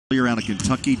Out of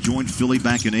Kentucky, joined Philly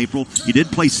back in April. He did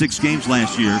play 6 games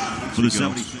last year for the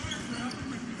 76ers.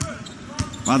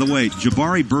 By the way,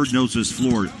 Jabari Bird knows his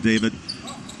floor, David.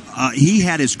 He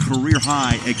had his career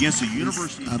high against a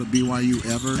university out of BYU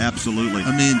ever. Absolutely.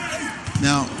 I mean,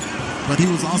 now, but he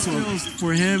was also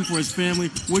for him, for his family.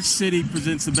 Which city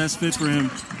presents the best fit for him?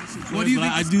 What do you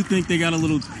think? I do think they got a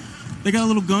little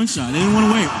gunshot. They didn't want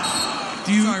to wait.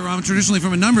 Sorry, Ron. Traditionally,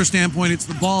 from a number standpoint, it's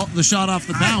the shot off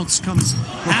the bounce comes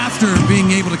after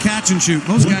being able to catch and shoot.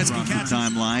 Most guys can catch.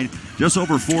 Timeline. Just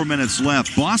over 4 minutes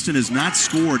left. Boston has not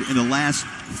scored in the last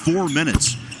 4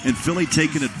 minutes, and Philly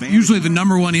taking advantage. Usually, the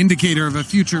number one indicator of a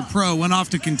future pro went off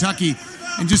to Kentucky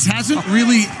and just hasn't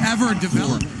really ever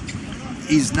developed.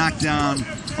 He's knocked down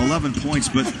 11 points,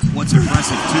 but what's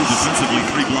impressive too, defensively,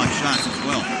 3 block shots as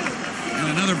well. And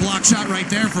another block shot right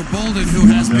there for Bolden, who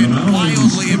has been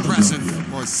wildly impressive.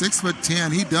 Boy,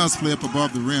 6'10", he does play up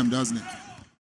above the rim, doesn't he?